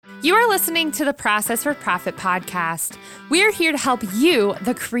You are listening to the Process for Profit podcast. We are here to help you,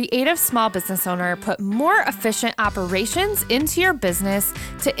 the creative small business owner, put more efficient operations into your business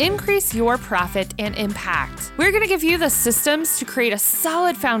to increase your profit and impact. We're going to give you the systems to create a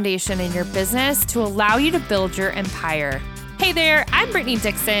solid foundation in your business to allow you to build your empire. Hey there, I'm Brittany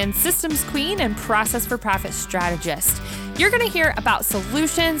Dixon, Systems Queen and Process for Profit Strategist. You're going to hear about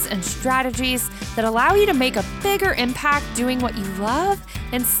solutions and strategies that allow you to make a bigger impact doing what you love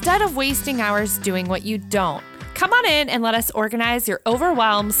instead of wasting hours doing what you don't. Come on in and let us organize your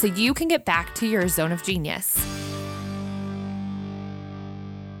overwhelm so you can get back to your zone of genius.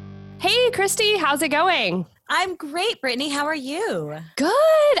 Hey, Christy, how's it going? I'm great, Brittany. How are you?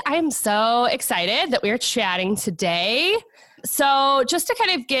 Good. I'm so excited that we're chatting today. So just to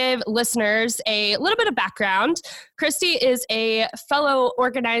kind of give listeners a little bit of background, Christy is a fellow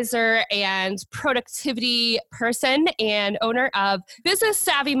organizer and productivity person and owner of Business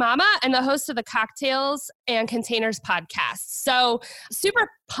Savvy Mama and the host of the Cocktails and Containers podcast. So super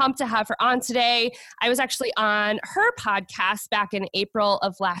pumped to have her on today. I was actually on her podcast back in April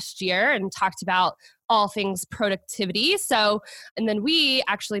of last year and talked about all things productivity. And then we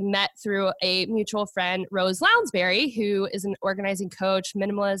actually met through a mutual friend, Rose Lounsbury, who is an organizing coach,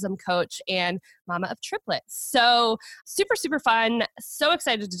 minimalism coach, and mama of triplets. So super, super fun. So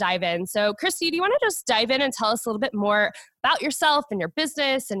excited to dive in. So Christy, do you want to just dive in and tell us a little bit more about yourself and your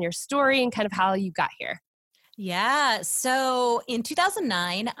business and your story and kind of how you got here? Yeah. So in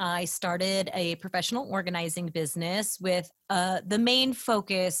 2009, I started a professional organizing business with the main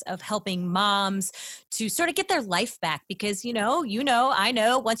focus of helping moms to sort of get their life back because, I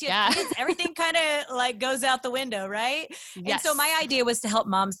know, once you have kids, everything kind of like goes out the window, right? Yes. And so my idea was to help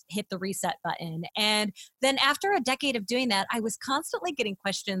moms hit the reset button. And then after a decade of doing that, I was constantly getting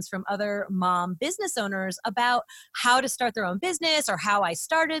questions from other mom business owners about how to start their own business or how I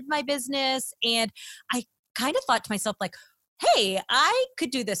started my business. And I kind of thought to myself, like, hey, I could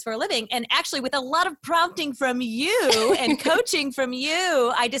do this for a living. And actually, with a lot of prompting from you and coaching from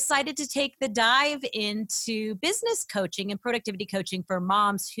you, I decided to take the dive into business coaching and productivity coaching for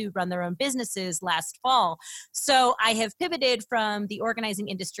moms who run their own businesses last fall. So I have pivoted from the organizing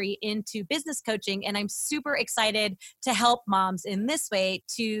industry into business coaching, and I'm super excited to help moms in this way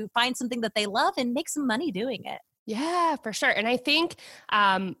to find something that they love and make some money doing it. Yeah, for sure. And I think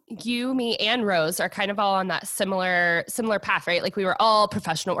you, me, and Rose are kind of all on that similar path, right? Like we were all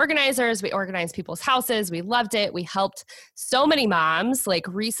professional organizers. We organized people's houses. We loved it. We helped so many moms like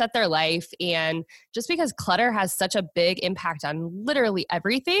reset their life. And just because clutter has such a big impact on literally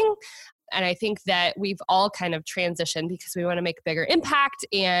everything. And I think that we've all kind of transitioned because we want to make a bigger impact.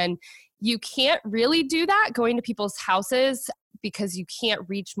 And you can't really do that going to people's houses because you can't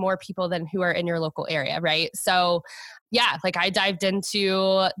reach more people than who are in your local area, right? So yeah, like I dived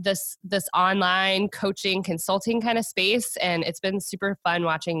into this online coaching, consulting kind of space, and it's been super fun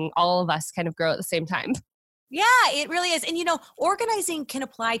watching all of us kind of grow at the same time. Yeah, it really is. And organizing can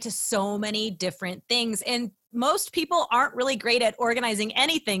apply to so many different things. And most people aren't really great at organizing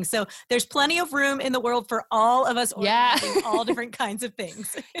anything. So there's plenty of room in the world for all of us organizing all different kinds of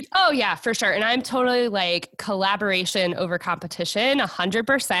things. Oh yeah, for sure. And I'm totally like collaboration over competition,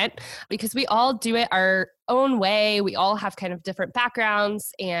 100%, because we all do it our own way. We all have kind of different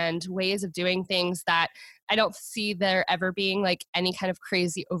backgrounds and ways of doing things that I don't see there ever being like any kind of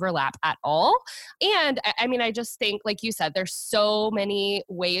crazy overlap at all. And I mean, I just think, like you said, there's so many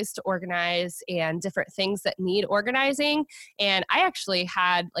ways to organize and different things that need organizing. And I actually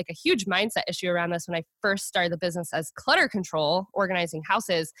had like a huge mindset issue around this when I first started the business as clutter control, organizing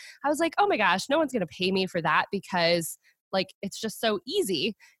houses. I was like, oh my gosh, no one's going to pay me for that because like it's just so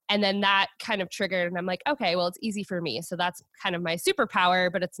easy. And then that kind of triggered, and I'm like, okay, well, it's easy for me. So that's kind of my superpower,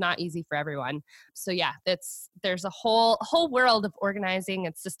 but it's not easy for everyone. So yeah, there's a whole world of organizing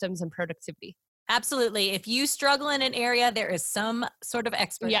and systems and productivity. Absolutely. If you struggle in an area, there is some sort of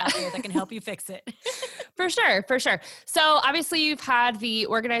expert out there that can help you fix it. For sure. So obviously you've had the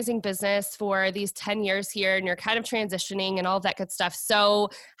organizing business for these 10 years here and you're kind of transitioning and all of that good stuff. So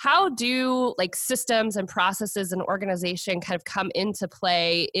how do like systems and processes and organization kind of come into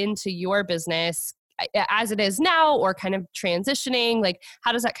play into your business as it is now or kind of transitioning? Like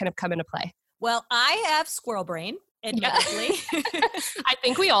how does that kind of come into play? Well, I have squirrel brain. Admittedly. I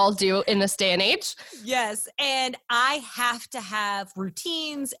think we all do in this day and age. Yes. And I have to have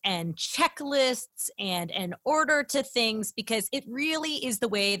routines and checklists and an order to things because it really is the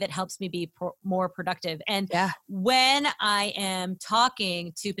way that helps me be more productive. And when I am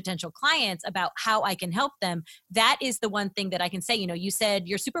talking to potential clients about how I can help them, that is the one thing that I can say. You said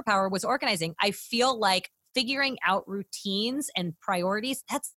your superpower was organizing. I feel like figuring out routines and priorities,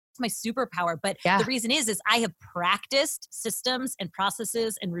 that's my superpower. But Yeah. the reason is I have practiced systems and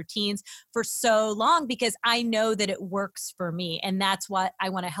processes and routines for so long because I know that it works for me. And that's what I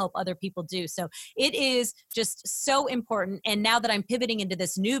want to help other people do. So it is just so important. And now that I'm pivoting into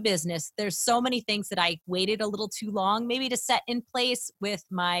this new business, there's so many things that I waited a little too long maybe to set in place with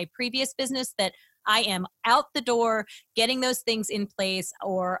my previous business that I am out the door getting those things in place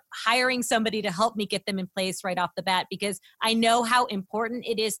or hiring somebody to help me get them in place right off the bat because I know how important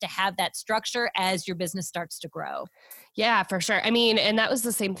it is to have that structure as your business starts to grow. Yeah, for sure. I mean, and that was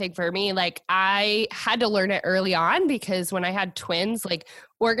the same thing for me. Like I had to learn it early on because when I had twins, like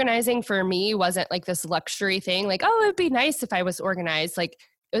organizing for me wasn't like this luxury thing. Like, oh, it'd be nice if I was organized. Like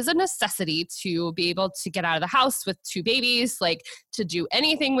it was a necessity to be able to get out of the house with two babies, like to do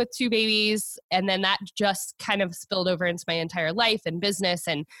anything with two babies. And then that just kind of spilled over into my entire life and business.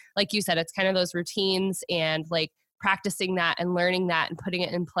 And like you said, it's kind of those routines and like practicing that and learning that and putting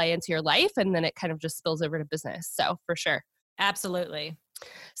it in play into your life. And then it kind of just spills over to business. So for sure. Absolutely.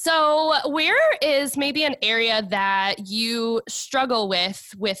 So where is maybe an area that you struggle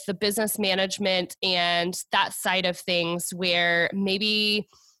with the business management and that side of things where maybe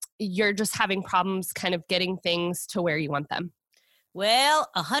you're just having problems kind of getting things to where you want them? Well,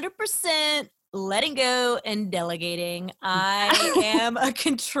 100% letting go and delegating. I am a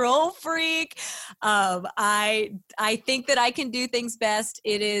control freak. I think that I can do things best.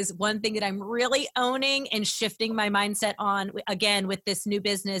 It is one thing that I'm really owning and shifting my mindset on, again, with this new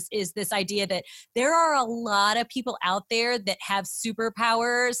business, is this idea that there are a lot of people out there that have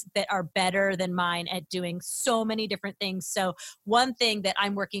superpowers that are better than mine at doing so many different things. So one thing that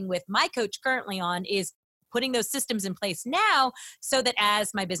I'm working with my coach currently on is putting those systems in place now so that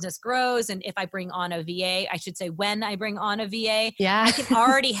as my business grows and if I bring on a VA, I should say when I bring on a VA, Yeah. I can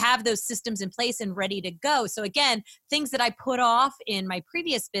already have those systems in place and ready to go. So again, things that I put off in my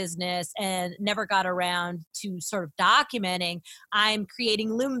previous business and never got around to sort of documenting, I'm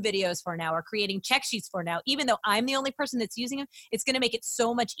creating Loom videos for now or creating check sheets for now. Even though I'm the only person that's using them, it's going to make it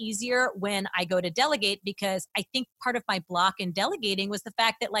so much easier when I go to delegate because I think part of my block in delegating was the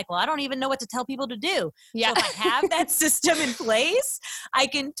fact that like, well, I don't even know what to tell people to do. Yeah. So if I have that system in place, I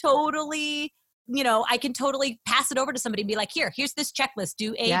can totally pass it over to somebody and be like, here's this checklist,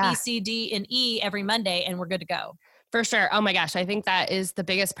 do A, B, C, D, and E every Monday, and we're good to go. For sure. Oh my gosh. I think that is the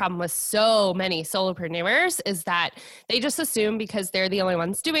biggest problem with so many solopreneurs is that they just assume because they're the only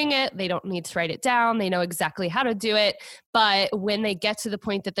ones doing it, they don't need to write it down. They know exactly how to do it. But when they get to the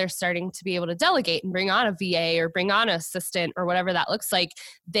point that they're starting to be able to delegate and bring on a VA or bring on an assistant or whatever that looks like,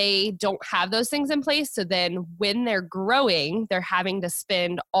 they don't have those things in place. So then when they're growing, they're having to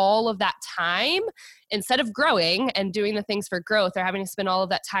spend all of that time instead of growing and doing the things for growth, they're having to spend all of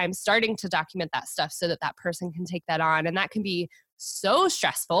that time starting to document that stuff so that that person can take that on. And that can be so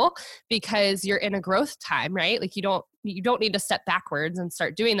stressful because you're in a growth time, right? Like you don't need to step backwards and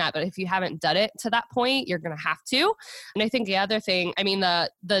start doing that. But if you haven't done it to that point, you're going to have to. And I think the other thing, I mean,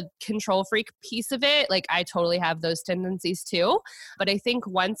 the control freak piece of it, like I totally have those tendencies too. But I think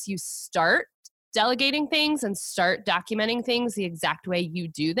once you start delegating things and start documenting things the exact way you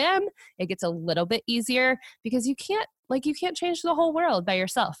do them, it gets a little bit easier because you can't change the whole world by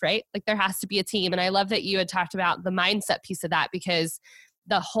yourself, right? Like there has to be a team. And I love that you had talked about the mindset piece of that because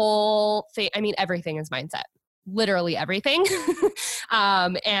the whole thing, I mean, everything is mindset. Literally everything.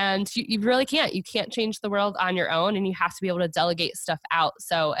 And you really can't. You can't change the world on your own and you have to be able to delegate stuff out.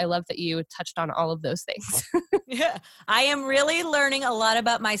 So I love that you touched on all of those things. Yeah, I am really learning a lot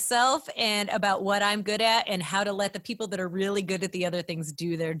about myself and about what I'm good at and how to let the people that are really good at the other things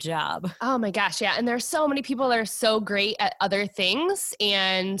do their job. Oh my gosh. Yeah. And there's so many people that are so great at other things.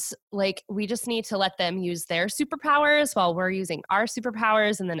 And like, we just need to let them use their superpowers while we're using our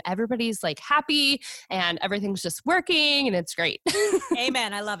superpowers. And then everybody's like happy and everything's just working and it's great.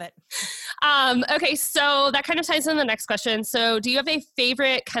 Amen. I love it. Okay. So that kind of ties in the next question. So do you have a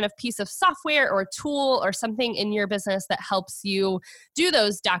favorite kind of piece of software or tool or something in your business that helps you do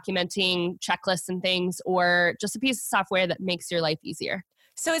those documenting checklists and things, or just a piece of software that makes your life easier?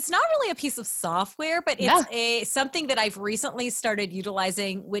 So it's not really a piece of software, but it's something that I've recently started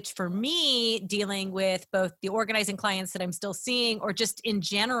utilizing, which for me, dealing with both the organizing clients that I'm still seeing or just in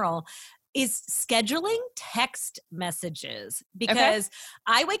general, is scheduling text messages because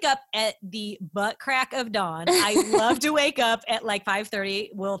I wake up at the butt crack of dawn. I love to wake up at like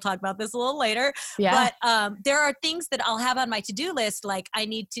 5:30. We'll talk about this a little later. Yeah. But there are things that I'll have on my to-do list, like I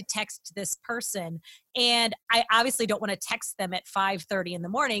need to text this person. And I obviously don't want to text them at 5:30 in the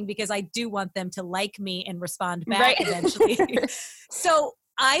morning because I do want them to like me and respond back eventually. So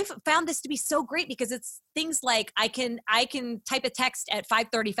I've found this to be so great because it's things like I can type a text at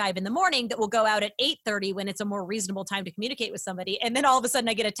 5:35 in the morning that will go out at 8:30 when it's a more reasonable time to communicate with somebody. And then all of a sudden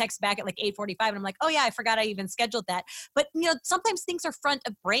I get a text back at like 8:45 and I'm like, oh yeah, I forgot I even scheduled that. But sometimes things are front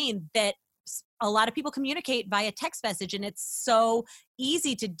of brain that a lot of people communicate via text message, and it's so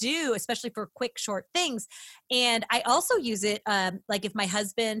easy to do, especially for quick, short things. And I also use it like if my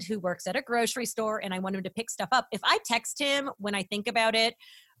husband, who works at a grocery store, and I want him to pick stuff up, if I text him when I think about it,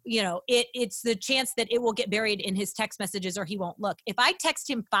 it's the chance that it will get buried in his text messages or he won't look. If I text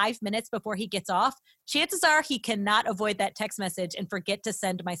him 5 minutes before he gets off, chances are he cannot avoid that text message and forget to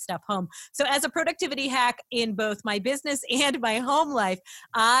send my stuff home. So as a productivity hack in both my business and my home life,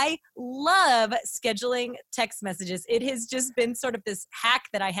 I love scheduling text messages. It has just been sort of this hack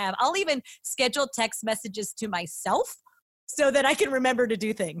that I have. I'll even schedule text messages to myself so that I can remember to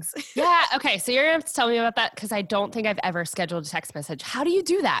do things. Yeah. Okay. So you're going to have to tell me about that because I don't think I've ever scheduled a text message. How do you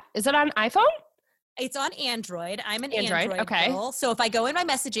do that? Is it on iPhone? It's on Android. I'm an Android okay. girl. So if I go in my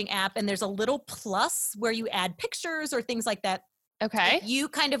messaging app and there's a little plus where you add pictures or things like that. Okay. You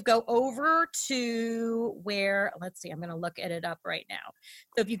kind of go over to where, let's see, I'm going to look at it up right now.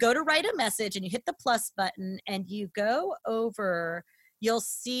 So if you go to write a message and you hit the plus button and you go over, you'll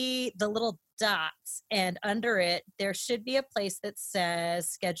see the little dots, and under it there should be a place that says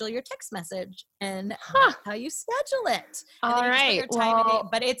schedule your text message, and that's how you schedule it. All right.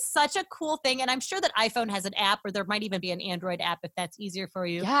 But it's such a cool thing, and I'm sure that iPhone has an app, or there might even be an Android app if that's easier for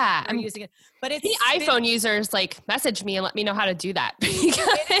you. Yeah, I'm using it. But it's the iPhone users message me and let me know how to do that.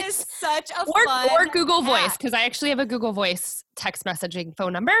 It is such a fun or Google hack. Voice, because I actually have a Google Voice text messaging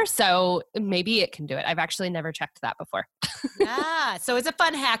phone number, so maybe it can do it. I've actually never checked that before. Yeah, so it's a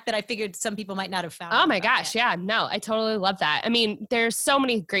fun hack that I figured some people might not have found. Oh my gosh, yeah, no, I totally love that. I mean, there's so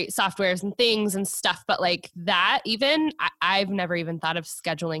many great softwares and things and stuff, but like that, even I've never even thought of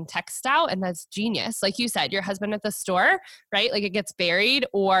scheduling text out, and that's genius. Like you said, your husband at the store, right? Like it gets buried,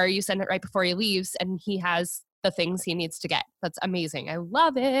 or you send it right before he leaves, and he has the things he needs to get. That's amazing. I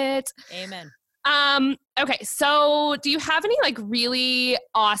love it. Amen. Okay. So do you have any really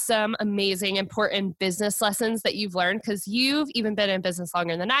awesome, amazing, important business lessons that you've learned? Cause you've even been in business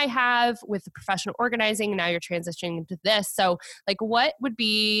longer than I have with the professional organizing. And now you're transitioning into this. So what would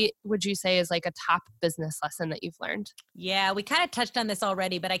you say is a top business lesson that you've learned? Yeah, we kind of touched on this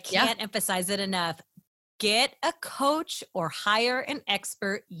already, but I can't emphasize it enough. Get a coach or hire an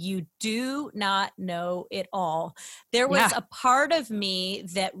expert. You do not know it all. There was a part of me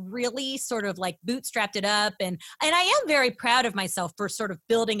that really sort of bootstrapped it up. And I am very proud of myself for sort of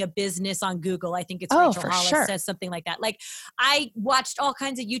building a business on Google. I think it's Rachel Hollis says something like that. I watched all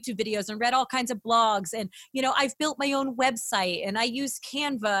kinds of YouTube videos and read all kinds of blogs, and, I've built my own website and I use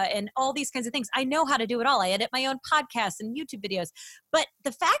Canva and all these kinds of things. I know how to do it all. I edit my own podcasts and YouTube videos. But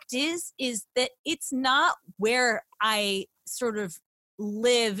the fact is that it's not where I sort of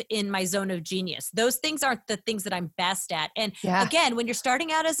live in my zone of genius. Those things aren't the things that I'm best at. And again, when you're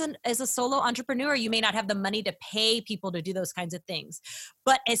starting out as a solo entrepreneur, you may not have the money to pay people to do those kinds of things.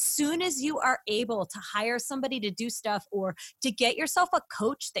 But as soon as you are able to hire somebody to do stuff, or to get yourself a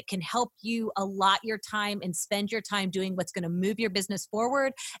coach that can help you allot your time and spend your time doing what's going to move your business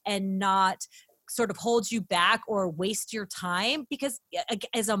forward and not sort of hold you back or waste your time. Because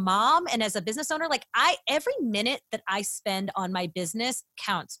as a mom and as a business owner, every minute that I spend on my business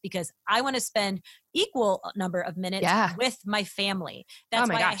counts, because I want to spend equal number of minutes with my family. That's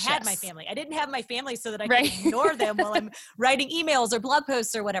why I had my family. I didn't have my family so that I could ignore them while I'm writing emails or blog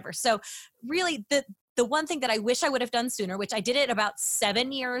posts or whatever. So really the one thing that I wish I would have done sooner, which I did it about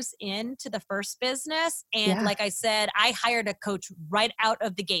 7 years into the first business. And like I said, I hired a coach right out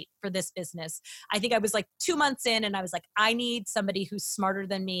of the gate for this business. I think I was 2 months in, and I was like, I need somebody who's smarter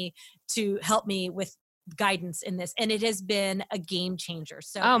than me to help me with guidance in this. And it has been a game changer.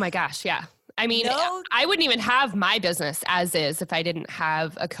 So, oh my gosh. Yeah. I mean, I wouldn't even have my business as is if I didn't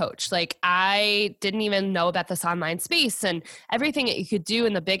have a coach. I didn't even know about this online space and everything that you could do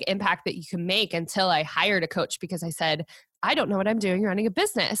and the big impact that you can make until I hired a coach, because I said, I don't know what I'm doing running a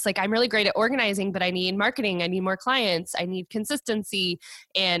business. I'm really great at organizing, but I need marketing. I need more clients. I need consistency,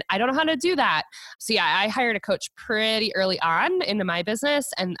 and I don't know how to do that. So I hired a coach pretty early on into my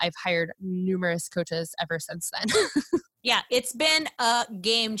business, and I've hired numerous coaches ever since then. Yeah, it's been a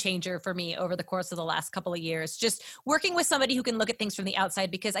game changer for me over the course of the last couple of years. Just working with somebody who can look at things from the outside,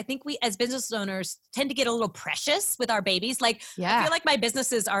 because I think we as business owners tend to get a little precious with our babies. I feel like my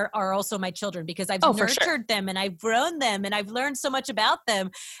businesses are also my children, because I've nurtured them and I've grown them and I've learned so much about them.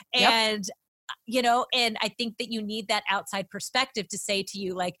 And and I think that you need that outside perspective to say to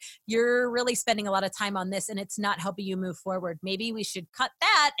you, like, you're really spending a lot of time on this and it's not helping you move forward. Maybe we should cut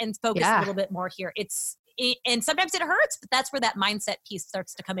that and focus a Yeah. little bit more here. And sometimes it hurts, but that's where that mindset piece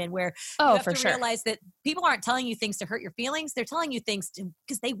starts to come in, where you Oh, have for to sure. realize that people aren't telling you things to hurt your feelings. They're telling you things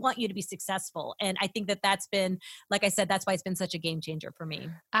because they want you to be successful. And I think that that's been, like I said, that's why it's been such a game changer for me.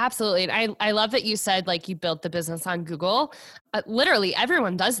 Absolutely. And I love that you said like you built the business on Google. Literally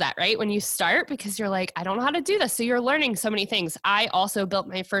everyone does that, right? When you start, because you're like, I don't know how to do this. So you're learning so many things. I also built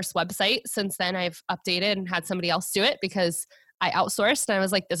my first website. Since then I've updated and had somebody else do it because I outsourced and I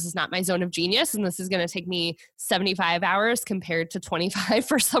was like, this is not my zone of genius. And this is going to take me 75 hours compared to 25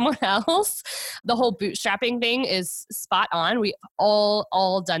 for someone else. The whole bootstrapping thing is spot on. We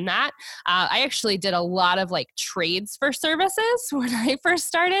all done that. I actually did a lot of like trades for services when I first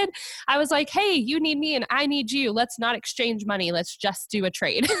started. I was like, hey, you need me and I need you. Let's not exchange money. Let's just do a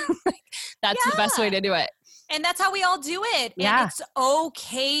trade. That's the best way to do it. And that's how we all do it. Yeah. And it's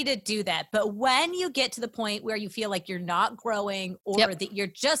okay to do that. But when you get to the point where you feel like you're not growing, or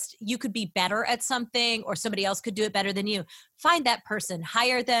that you could be better at something, or somebody else could do it better than you, find that person,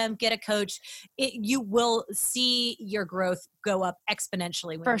 hire them, get a coach. You will see your growth go up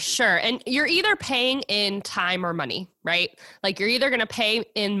exponentially. For sure. And you're either paying in time or money, right? Like you're either going to pay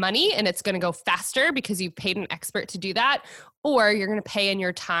in money and it's going to go faster because you've paid an expert to do that, or you're going to pay in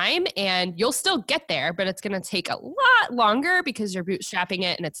your time and you'll still get there, but it's going to take a lot longer because you're bootstrapping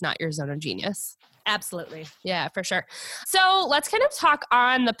it and it's not your zone of genius. Absolutely. Yeah, for sure. So let's kind of talk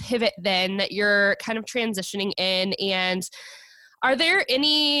on the pivot then that you're kind of transitioning in. And are there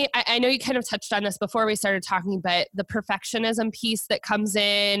any, I know you kind of touched on this before we started talking, but the perfectionism piece that comes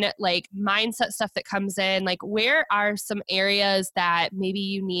in, like mindset stuff that comes in, like where are some areas that maybe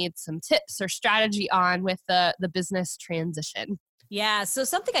you need some tips or strategy on with the business transition? Yeah. So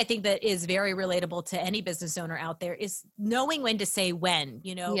something I think that is very relatable to any business owner out there is knowing when to say when,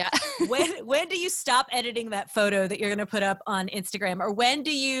 when do you stop editing that photo that you're going to put up on Instagram, or when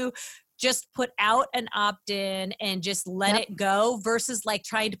do you just put out an opt-in and just let it go, versus like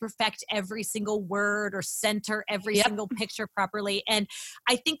trying to perfect every single word or center every single picture properly. And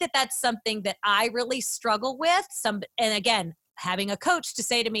I think that that's something that I really struggle with. And again, having a coach to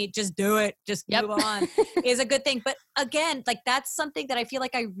say to me, just do it, just move on is a good thing. But again, like that's something that I feel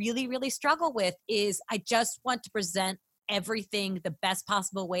like I really, really struggle with, is I just want to present everything the best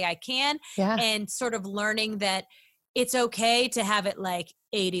possible way I can. And sort of learning that it's okay to have it like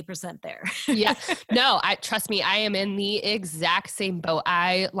 80% there. No, trust me, I am in the exact same boat.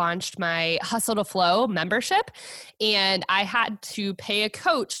 I launched my Hustle to Flow membership and I had to pay a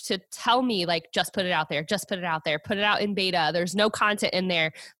coach to tell me like, just put it out there, just put it out there, put it out in beta. There's no content in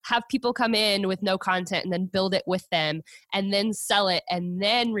there. Have people come in with no content and then build it with them and then sell it and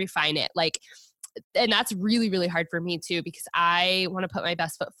then refine it. And that's really, really hard for me too, because I want to put my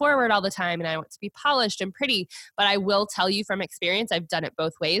best foot forward all the time and I want to be polished and pretty. But I will tell you from experience, I've done it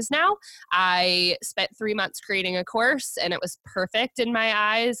both ways now. I spent 3 months creating a course and it was perfect in my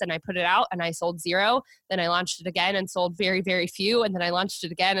eyes. And I put it out and I sold 0. Then I launched it again and sold very, very few. And then I launched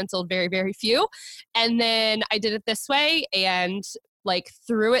it again and sold very, very few. And then I did it this way and like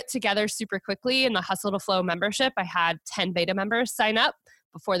threw it together super quickly. In the Hustle to Flow membership, I had 10 beta members sign up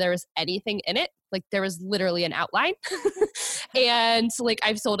before there was anything in it. Like there was literally an outline. And like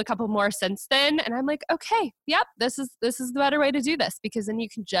I've sold a couple more since then. And I'm like, okay, this is the better way to do this, because then you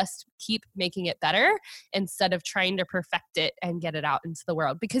can just keep making it better instead of trying to perfect it and get it out into the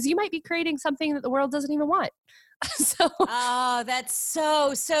world, because you might be creating something that the world doesn't even want. Oh, that's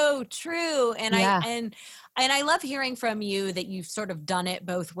so true. And I love hearing from you that you've sort of done it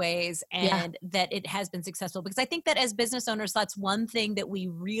both ways and that it has been successful, because I think that as business owners, that's one thing that we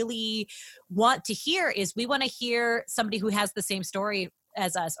really want to hear, is we want to hear somebody who has the same story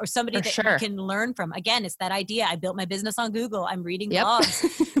as us, or somebody that we can learn from. Again, it's that idea. I built my business on Google. I'm reading blogs.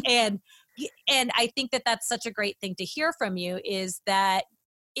 and I think that that's such a great thing to hear from you, is that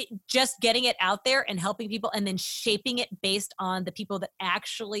just getting it out there and helping people and then shaping it based on the people that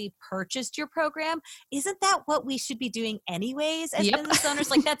actually purchased your program. Isn't that what we should be doing anyways as business owners?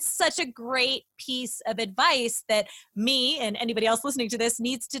 Like that's such a great piece of advice that me and anybody else listening to this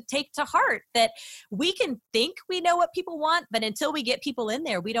needs to take to heart, that we can think we know what people want, but until we get people in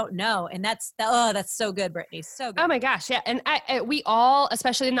there, we don't know. And that's so good, Brittany. So good. Oh my gosh. Yeah. And we all,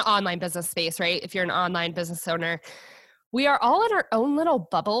 especially in the online business space, right? If you're an online business owner, we are all in our own little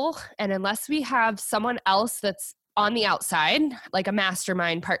bubble. And unless we have someone else that's on the outside, like a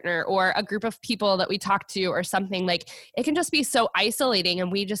mastermind partner or a group of people that we talk to or something, like it can just be so isolating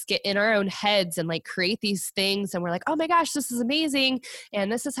and we just get in our own heads and like create these things and we're like, oh my gosh, this is amazing.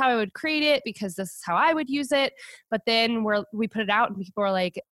 And this is how I would create it because this is how I would use it. But then we put it out and people are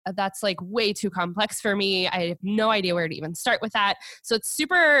like, that's like way too complex for me. I have no idea where to even start with that. So it's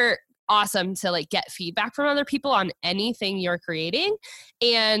super awesome to like get feedback from other people on anything you're creating.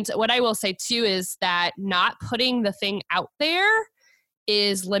 And what I will say too is that not putting the thing out there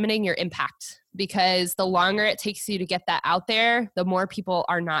is limiting your impact, because the longer it takes you to get that out there, the more people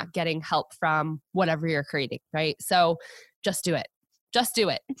are not getting help from whatever you're creating, right? So just do it. Just do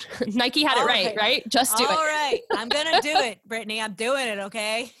it. Nike had it right? Just do it. All right. I'm going to do it, Brittany. I'm doing it,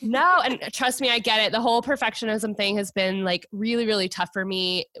 okay? No, and trust me, I get it. The whole perfectionism thing has been like really, really tough for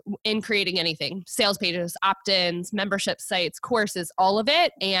me in creating anything. Sales pages, opt-ins, membership sites, courses, all of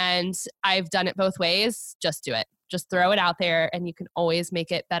it. And I've done it both ways. Just do it. Just throw it out there and you can always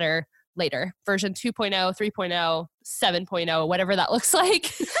make it better later. Version 2.0, 3.0, 7.0, whatever that looks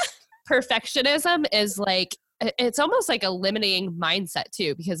like. Perfectionism is like, it's almost like a limiting mindset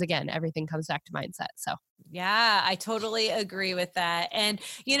too, because again, everything comes back to mindset. So yeah, I totally agree with that. And,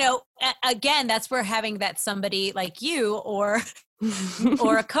 you know, again, that's where having that somebody like you or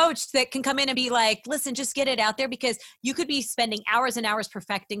a coach that can come in and be like, listen, just get it out there, because you could be spending hours and hours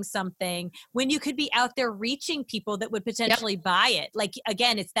perfecting something when you could be out there reaching people that would potentially buy it. Like,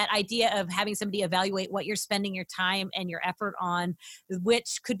 again, it's that idea of having somebody evaluate what you're spending your time and your effort on,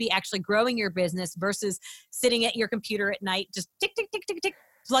 which could be actually growing your business versus sitting at your computer at night, just tick, tick, tick, tick, tick,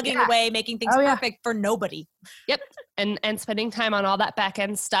 plugging away, making things perfect for nobody. Yep. And spending time on all that back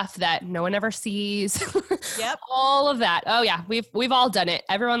end stuff that no one ever sees. Yep. All of that. Oh yeah. We've all done it.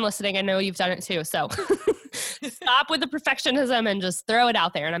 Everyone listening, I know you've done it too. So stop with the perfectionism and just throw it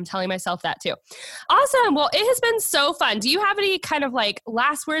out there. And I'm telling myself that too. Awesome. Well, it has been so fun. Do you have any kind of like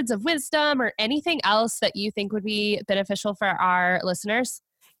last words of wisdom or anything else that you think would be beneficial for our listeners?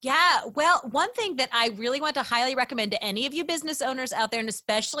 Yeah. Well, one thing that I really want to highly recommend to any of you business owners out there, and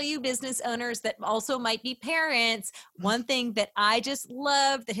especially you business owners that also might be parents, one thing that I just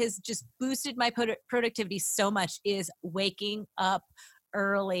love that has just boosted my productivity so much is waking up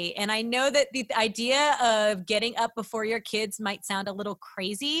early. And I know that the idea of getting up before your kids might sound a little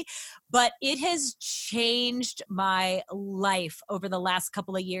crazy, but it has changed my life over the last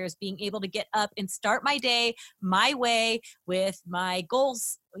couple of years, being able to get up and start my day my way with my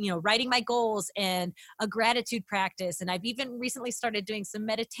goals, you know, writing my goals and a gratitude practice. And I've even recently started doing some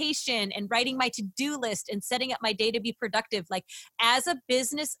meditation and writing my to-do list and setting up my day to be productive. Like, as a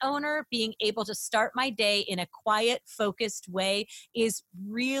business owner, being able to start my day in a quiet, focused way is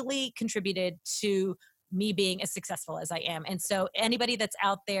really contributed to me being as successful as I am. And so anybody that's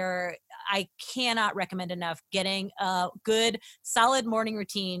out there, I cannot recommend enough getting a good, solid morning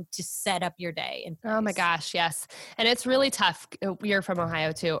routine to set up your day. Oh my gosh, yes. And it's really tough. You're from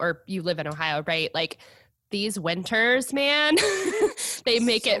Ohio too, or you live in Ohio, right? Like these winters, man, they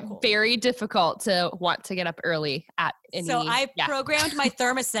make it very difficult to want to get up early at any. So I programmed my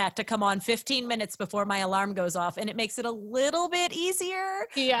thermostat to come on 15 minutes before my alarm goes off, and it makes it a little bit easier.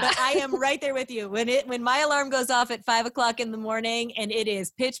 Yeah. But I am right there with you. When my alarm goes off at 5 o'clock in the morning and it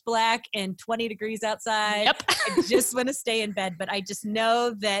is pitch black and 20 degrees outside, I just want to stay in bed. But I just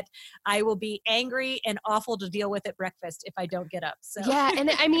know that I will be angry and awful to deal with at breakfast if I don't get up. So yeah. And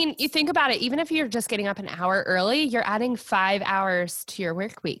I mean, you think about it, even if you're just getting up an hour early, you're adding 5 hours to your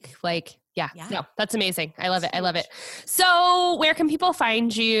work week. Like, no, that's amazing. I love it. I love it. So where can people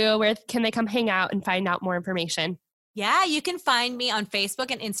find you? Where can they come hang out and find out more information? Yeah, you can find me on Facebook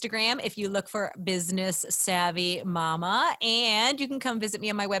and Instagram if you look for Business Savvy Mama. And you can come visit me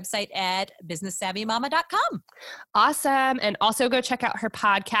on my website at businesssavvymama.com. Awesome. And also go check out her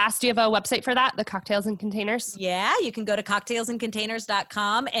podcast. Do you have a website for that? The Cocktails and Containers? Yeah, you can go to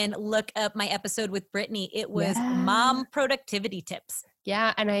cocktailsandcontainers.com and look up my episode with Brittany. It was Mom Productivity Tips.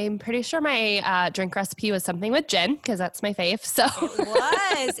 Yeah, and I'm pretty sure my drink recipe was something with gin, because that's my fave. So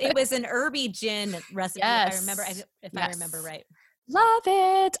it was an herby gin recipe. Yes. If I remember right. Love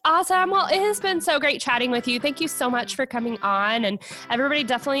it. Awesome. Well, it has been so great chatting with you. Thank you so much for coming on. And everybody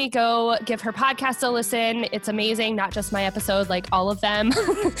definitely go give her podcast a listen. It's amazing. Not just my episode, like all of them.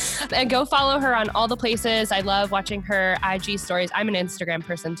 And go follow her on all the places. I love watching her IG stories. I'm an Instagram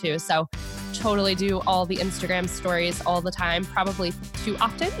person too, so totally do all the Instagram stories all the time, probably too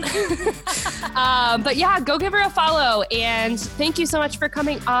often. But yeah, go give her a follow. And thank you so much for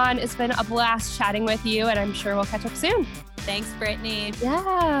coming on. It's been a blast chatting with you, and I'm sure we'll catch up soon. Thanks, Brittany.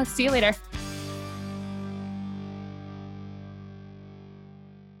 Yeah. See you later.